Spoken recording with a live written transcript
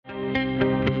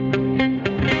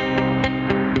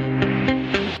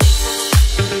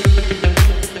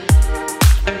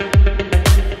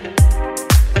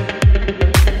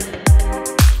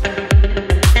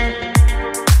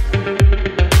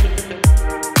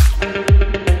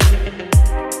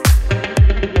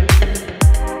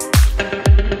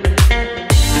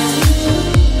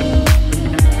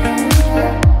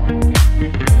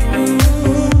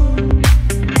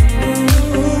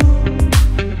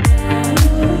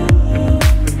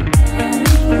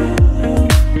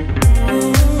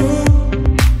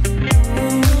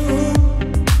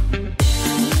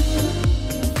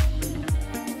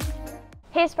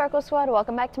Sparkle Squad,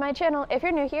 welcome back to my channel. If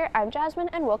you're new here, I'm Jasmine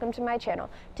and welcome to my channel.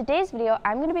 Today's video,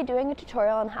 I'm going to be doing a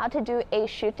tutorial on how to do a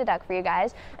shoot to duck for you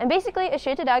guys. And basically a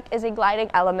shoot to duck is a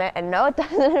gliding element, and no, it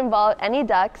doesn't involve any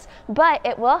ducks, but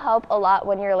it will help a lot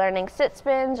when you're learning sit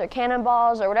spins or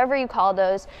cannonballs or whatever you call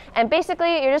those. And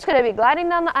basically you're just going to be gliding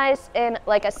down the ice in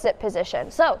like a sit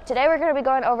position. So today we're going to be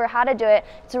going over how to do it.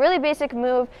 It's a really basic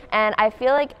move, and I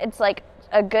feel like it's like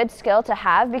a good skill to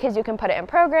have because you can put it in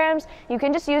programs, you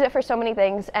can just use it for so many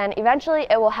things, and eventually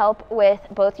it will help with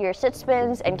both your sit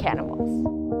spins and cannonballs.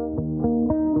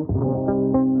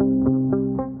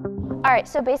 Alright,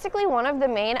 so basically one of the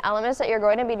main elements that you're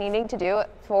going to be needing to do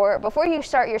before you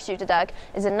start your shoot to duck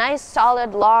is a nice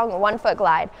solid long 1 foot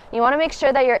glide. You want to make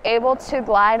sure that you're able to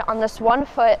glide on this 1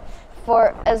 foot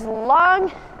for as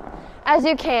long as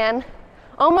you can.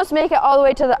 Almost make it all the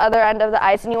way to the other end of the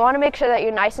ice, and you want to make sure that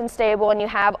you're nice and stable and you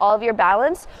have all of your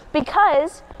balance,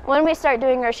 because when we start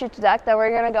doing our shoot to duck, then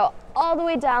we're going to go all the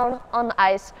way down on the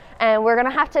ice and we're going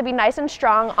to have to be nice and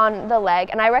strong on the leg.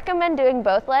 And I recommend doing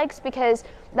both legs because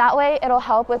that way it'll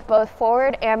help with both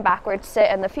forward and backward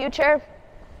sit in the future,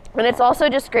 and it's also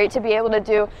just great to be able to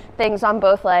do things on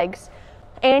both legs.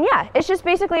 And yeah, it's just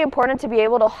basically important to be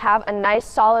able to have a nice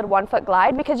solid 1 foot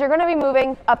glide because you're going to be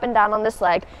moving up and down on this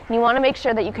leg, and you want to make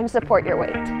sure that you can support your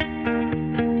weight.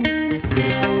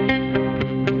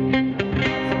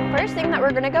 First thing that we're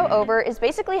going to go over is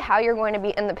basically how you're going to be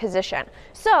in the position.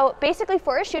 So basically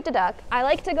for a shoot to duck, I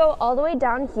like to go all the way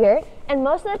down here, and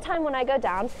most of the time when I go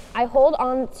down, I hold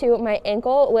on to my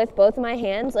ankle with both my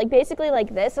hands, like basically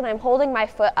like this, and I'm holding my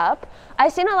foot up.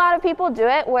 I've seen a lot of people do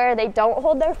it where they don't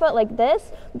hold their foot like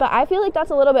this, but I feel like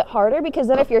that's a little bit harder because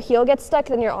then if your heel gets stuck,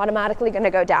 then you're automatically going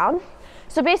to go down.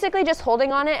 So basically just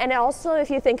holding on it, and also if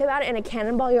you think about it, in a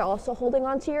cannonball you're also holding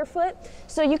onto your foot.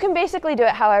 So you can basically do it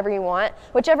however you want,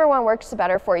 whichever one works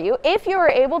better for you. If you were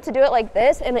able to do it like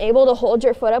this and able to hold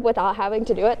your foot up without having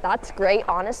to do it, that's great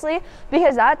honestly,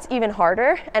 because that's even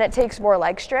harder and it takes more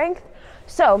leg strength.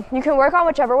 So you can work on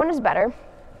whichever one is better.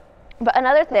 But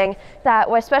another thing that,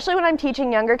 especially when I'm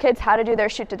teaching younger kids how to do their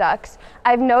shoot to ducks,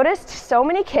 I've noticed so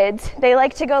many kids, they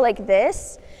like to go like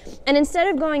this, and instead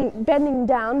of bending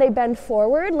down, they bend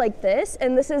forward like this,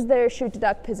 and this is their shoot to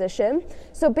duck position.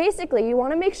 So basically, you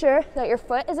want to make sure that your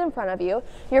foot is in front of you.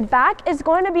 Your back is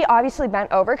going to be obviously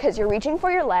bent over because you're reaching for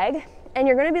your leg, and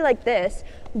you're going to be like this.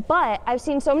 But I've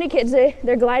seen so many kids,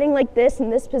 they're gliding like this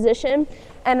in this position,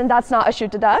 and that's not a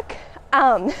shoot to duck.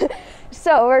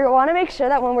 So we want to make sure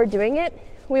that when we're doing it,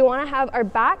 we want to have our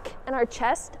back and our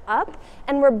chest up,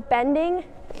 and we're bending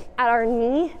at our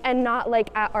knee and not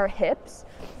like at our hips.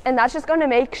 And that's just going to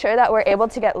make sure that we're able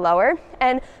to get lower.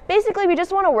 And basically we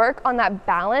just want to work on that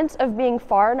balance of being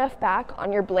far enough back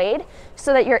on your blade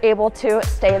so that you're able to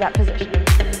stay in that position.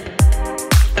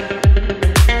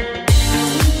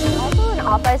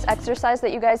 Off-ice exercise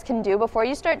that you guys can do before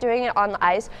you start doing it on the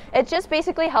ice. It just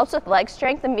basically helps with leg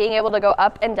strength and being able to go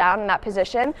up and down in that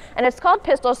position, and it's called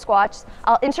pistol squats.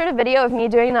 I'll insert a video of me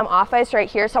doing them off-ice right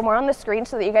here somewhere on the screen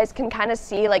so that you guys can kind of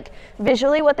see like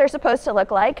visually what they're supposed to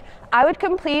look like. I would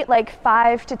complete like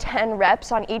 5 to 10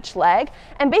 reps on each leg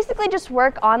and basically just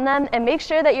work on them and make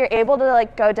sure that you're able to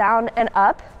like go down and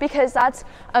up, because that's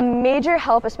a major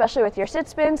help, especially with your sit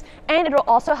spins, and it'll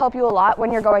also help you a lot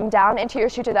when you're going down into your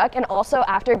shoot to duck and also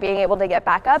after being able to get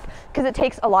back up, because it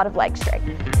takes a lot of leg strength.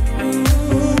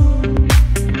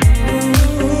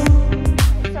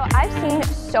 So I've seen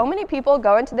so many people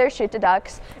go into their shoot to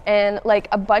ducks in like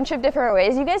a bunch of different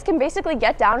ways. You guys can basically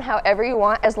get down however you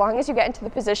want as long as you get into the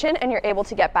position and you're able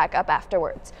to get back up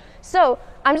afterwards. So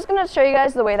I'm just going to show you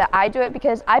guys the way that I do it,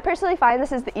 because I personally find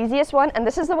this is the easiest one, and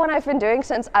this is the one I've been doing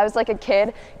since I was like a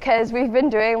kid, because we've been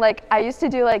doing like, I used to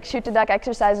do like shoot to duck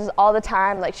exercises all the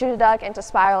time, like shoot to duck into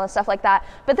spiral and stuff like that,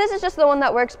 but this is just the one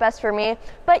that works best for me.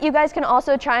 But you guys can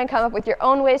also try and come up with your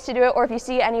own ways to do it, or if you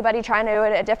see anybody trying to do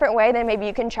it a different way, then maybe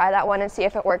you can try that one and see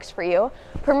if it works for you.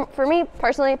 For me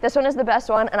personally, this one is the best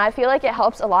one, and I feel like it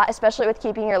helps a lot, especially with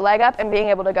keeping your leg up and being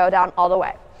able to go down all the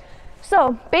way.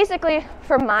 So basically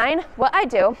for mine, what I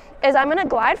do is I'm going to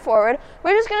glide forward.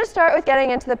 We're just going to start with getting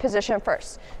into the position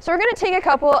first. So we're going to take a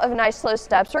couple of nice slow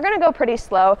steps. We're going to go pretty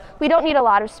slow. We don't need a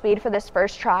lot of speed for this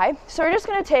first try. So we're just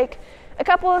going to take a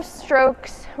couple of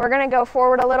strokes. We're going to go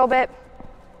forward a little bit.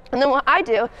 And then what I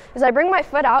do is I bring my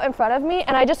foot out in front of me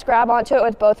and I just grab onto it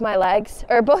with both my legs,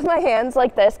 or both my hands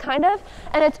like this kind of,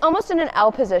 and it's almost in an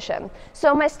L position.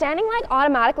 So my standing leg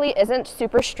automatically isn't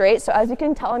super straight, so as you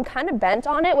can tell I'm kind of bent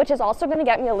on it, which is also going to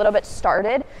get me a little bit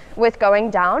started with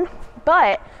going down.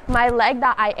 but my leg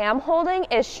that I am holding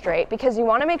is straight, because you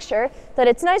want to make sure that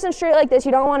it's nice and straight like this.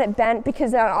 You don't want it bent,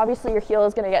 because then obviously your heel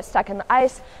is going to get stuck in the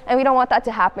ice, and we don't want that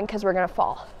to happen because we're going to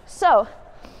fall. So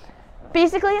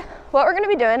basically what we're going to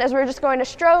be doing is we're just going to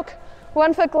stroke,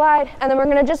 1 foot glide, and then we're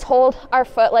going to just hold our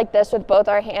foot like this with both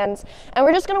our hands, and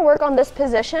we're just going to work on this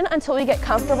position until we get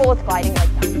comfortable with gliding like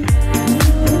that.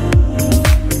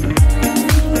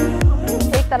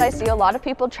 That I see a lot of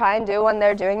people try and do when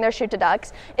they're doing their shoot to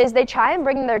ducks is they try and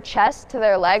bring their chest to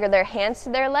their leg or their hands to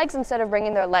their legs instead of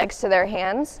bringing their legs to their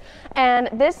hands. And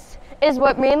this is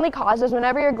what mainly causes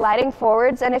whenever you're gliding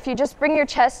forwards, and if you just bring your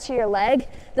chest to your leg,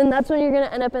 then that's when you're going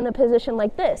to end up in a position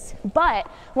like this. But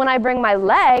when I bring my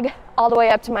leg all the way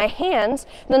up to my hands,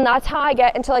 then that's how I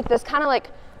get into like this kind of like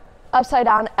upside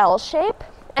down L shape.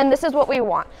 And this is what we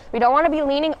want. We don't want to be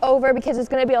leaning over, because it's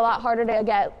going to be a lot harder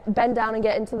to bend down and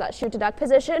get into that shoot to duck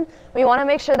position. We want to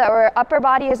make sure that our upper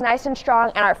body is nice and strong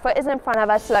and our foot is in front of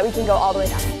us so that we can go all the way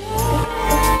down.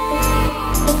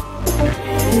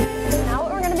 Now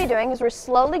what we're going to be doing is we're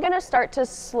slowly going to start to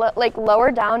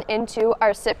lower down into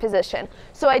our sit position.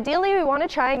 So ideally we want to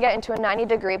try and get into a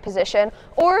 90-degree position,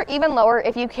 or even lower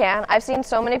if you can. I've seen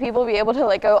so many people be able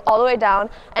to go all the way down,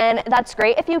 and that's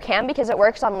great if you can, because it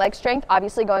works on leg strength,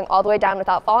 obviously going all the way down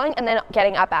without falling and then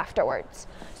getting up afterwards.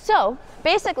 So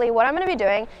basically what I'm going to be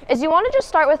doing is you want to just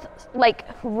start with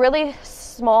really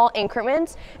small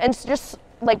increments and just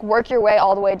work your way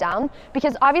all the way down,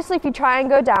 because obviously if you try and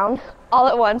go down all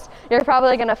at once, you're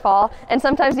probably going to fall, and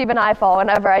sometimes even I fall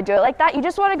whenever I do it like that. You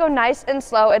just want to go nice and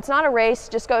slow. It's not a race,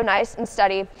 just go nice and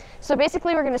steady. So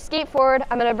basically we're going to skate forward,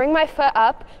 I'm going to bring my foot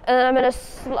up, and then I'm going to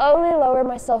slowly lower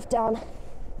myself down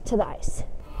to the ice.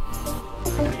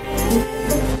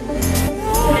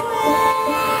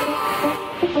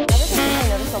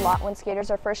 A lot when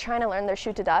skaters are first trying to learn their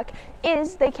shoot to duck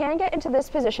is they can get into this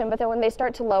position, but then when they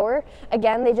start to lower,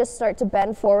 again, they just start to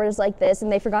bend forwards like this,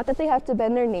 and they forgot that they have to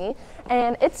bend their knee,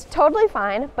 and it's totally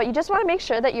fine, but you just want to make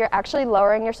sure that you're actually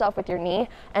lowering yourself with your knee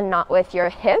and not with your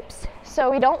hips. So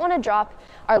we don't want to drop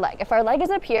our leg. If our leg is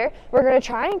up here, we're going to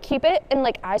try and keep it in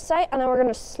eyesight, and then we're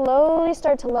going to slowly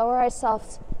start to lower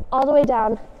ourselves all the way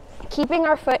down, keeping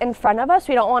our foot in front of us.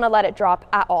 We don't want to let it drop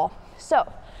at all.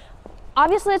 So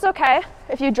obviously it's okay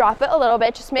if you drop it a little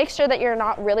bit. Just make sure that you're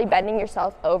not really bending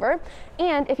yourself over.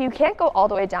 And if you can't go all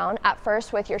the way down at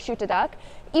first with your shoot to duck,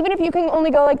 even if you can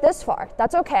only go this far,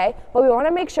 that's okay. But we want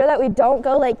to make sure that we don't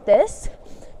go like this,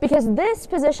 because this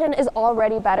position is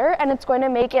already better, and it's going to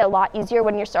make it a lot easier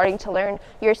when you're starting to learn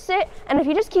your sit. And if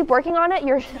you just keep working on it,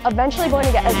 you're eventually going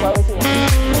to get as low as you want.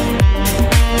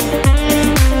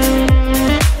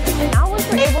 Now once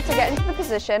we're able to get into the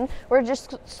position, we're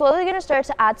just slowly going to start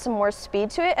to add some more speed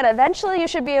to it, and eventually you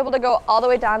should be able to go all the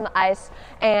way down the ice,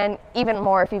 and even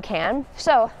more if you can.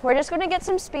 So we're just going to get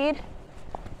some speed,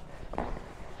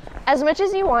 as much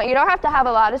as you want. You don't have to have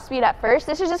a lot of speed at first.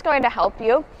 This is just going to help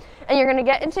you. And you're going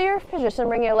to get into your position,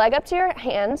 bring your leg up to your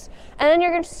hands, and then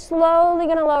you're slowly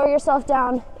going to lower yourself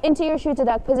down into your shoot to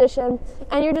duck position,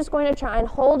 and you're just going to try and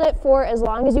hold it for as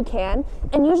long as you can.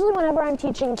 And usually whenever I'm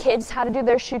teaching kids how to do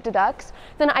their shoot to ducks,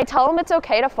 then I tell them it's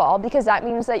okay to fall, because that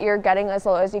means that you're getting as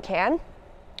low as you can.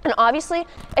 And obviously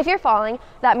if you're falling,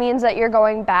 that means that you're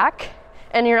going back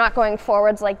and you're not going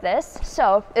forwards like this.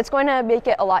 So it's going to make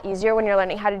it a lot easier when you're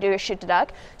learning how to do a shoot to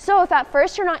duck. So if at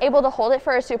first you're not able to hold it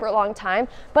for a super long time,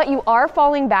 but you are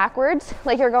falling backwards,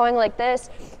 you're going like this,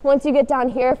 once you get down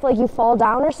here, if you fall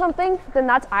down or something, then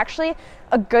that's actually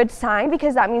a good sign,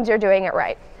 because that means you're doing it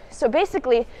right. So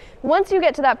basically, once you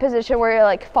get to that position where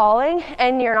you're falling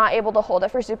and you're not able to hold it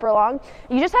for super long,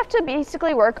 you just have to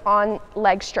basically work on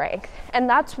leg strength. And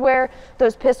that's where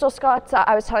those pistol squats that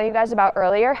I was telling you guys about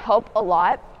earlier help a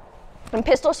lot. And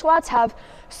pistol squats have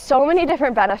so many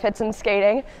different benefits in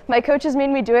skating. My coaches made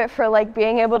me do it for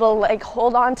being able to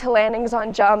hold on to landings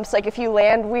on jumps. If you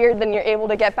land weird, then you're able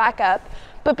to get back up.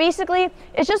 But basically,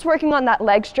 it's just working on that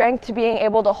leg strength to being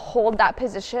able to hold that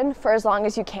position for as long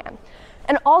as you can.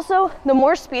 And also, the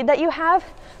more speed that you have,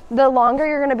 the longer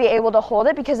you're going to be able to hold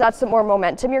it, because that's the more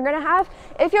momentum you're going to have.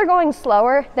 If you're going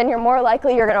slower, then you're more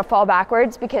likely you're going to fall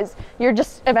backwards, because you're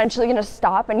just eventually going to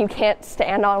stop and you can't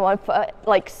stand on one foot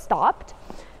stopped.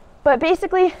 But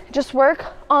basically, just work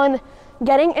on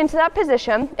getting into that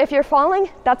position. If you're falling,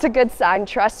 that's a good sign,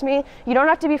 trust me. You don't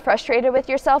have to be frustrated with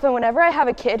yourself. And whenever I have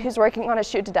a kid who's working on a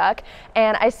shoot to duck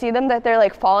and I see them that they're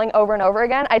falling over and over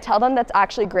again, I tell them that's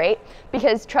actually great,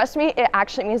 because trust me, it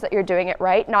actually means that you're doing it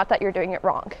right, not that you're doing it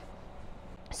wrong.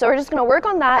 So we're just going to work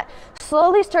on that,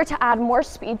 slowly start to add more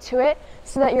speed to it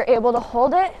so that you're able to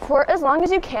hold it for as long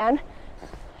as you can.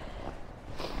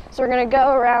 So we're going to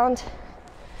go around,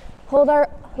 hold our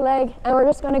leg, and we're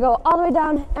just gonna go all the way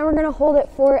down, and we're gonna hold it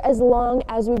for as long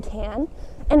as we can.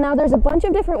 And now there's a bunch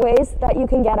of different ways that you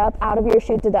can get up out of your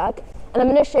shoot to duck. And I'm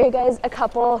gonna show you guys a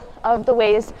couple of the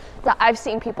ways that I've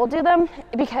seen people do them,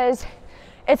 because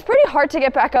it's pretty hard to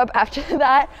get back up after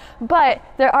that, but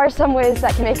there are some ways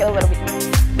that can make it a little bit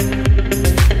easier.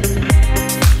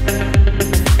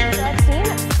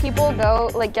 People go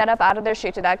get up out of their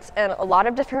shoot to ducks in a lot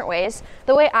of different ways.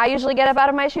 The way I usually get up out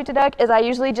of my shoot to duck is I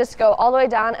usually just go all the way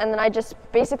down, and then I just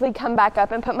basically come back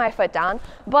up and put my foot down.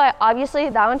 But obviously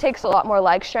that one takes a lot more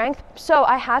leg strength. So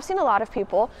I have seen a lot of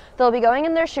people, they'll be going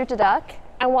in their shoot to duck,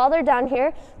 and while they're down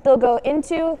here, they'll go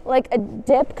into like a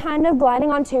dip, kind of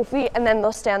gliding on 2 feet, and then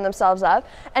they'll stand themselves up.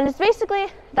 And it's basically,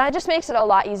 that just makes it a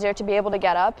lot easier to be able to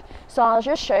get up. So I'll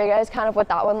just show you guys kind of what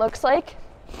that one looks like.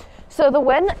 So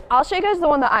I'll show you guys the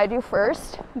one that I do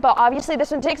first, but obviously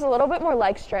this one takes a little bit more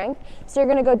leg strength. So you're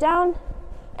gonna go down,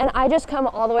 and I just come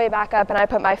all the way back up and I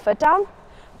put my foot down.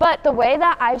 But the way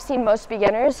that I've seen most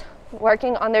beginners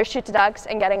working on their shoot to ducks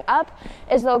and getting up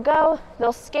is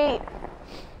they'll skate,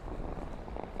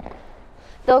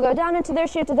 they'll go down into their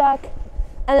shoot to duck,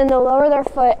 and then they'll lower their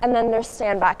foot, and then they'll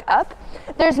stand back up.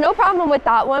 There's no problem with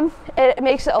that one. It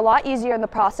makes it a lot easier in the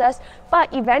process,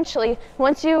 but eventually,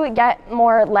 once you get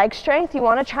more leg strength, you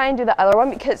want to try and do the other one,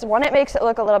 because one, it makes it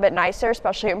look a little bit nicer,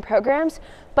 especially in programs,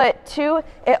 but two,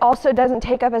 it also doesn't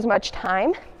take up as much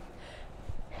time.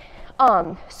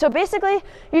 So basically,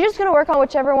 you're just gonna work on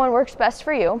whichever one works best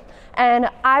for you. And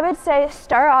I would say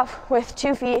start off with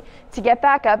 2 feet to get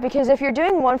back up, because if you're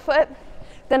doing 1 foot,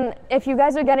 then if you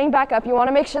guys are getting back up, you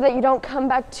wanna make sure that you don't come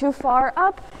back too far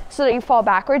up so that you fall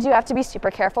backwards. You have to be super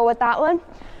careful with that one.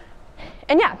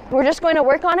 And yeah, we're just going to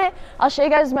work on it. I'll show you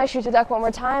guys my shoot to duck one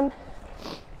more time.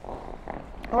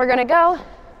 We're gonna go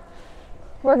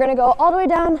all the way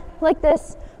down like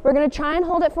this. We're gonna try and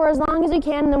hold it for as long as we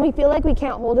can, and then we feel like we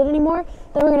can't hold it anymore.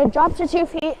 Then we're gonna drop to 2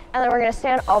 feet, and then we're gonna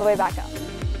stand all the way back up.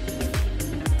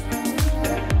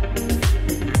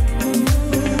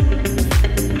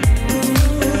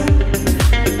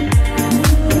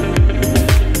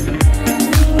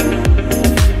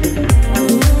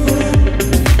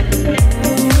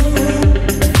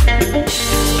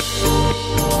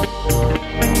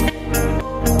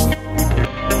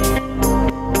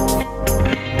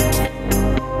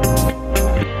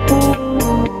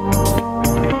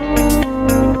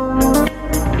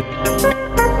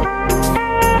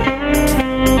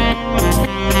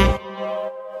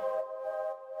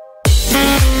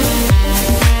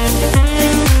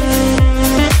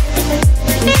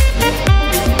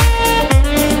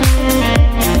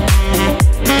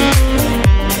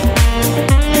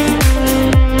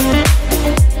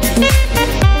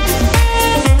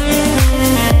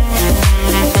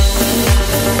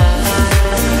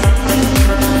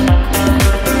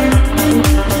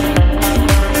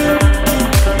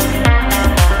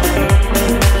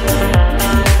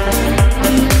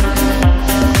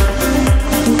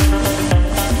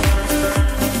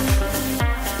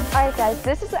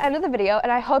 This is the end of the video,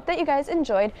 and I hope that you guys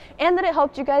enjoyed and that it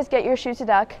helped you guys get your shoot to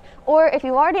duck, or if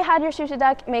you already had your shoot to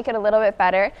duck, make it a little bit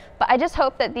better. But I just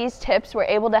hope that these tips were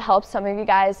able to help some of you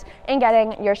guys in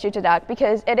getting your shoot to duck,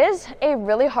 because it is a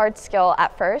really hard skill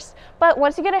at first, but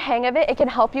once you get a hang of it, it can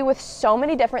help you with so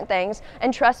many different things.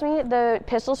 And trust me, the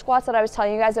pistol squats that I was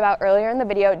telling you guys about earlier in the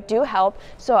video do help.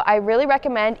 So I really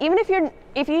recommend, even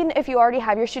if you already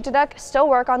have your shoot to duck, still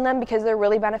work on them, because they're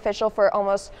really beneficial for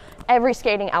almost every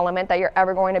skating element that you're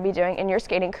ever going to be doing in your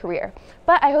skating career.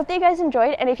 But I hope that you guys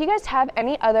enjoyed, and if you guys have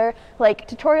any other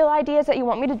tutorial ideas that you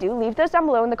want me to do, leave those down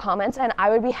below in the comments, and I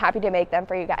would be happy to make them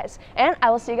for you guys. And I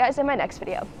will see you guys in my next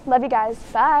video. Love you guys.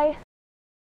 Bye.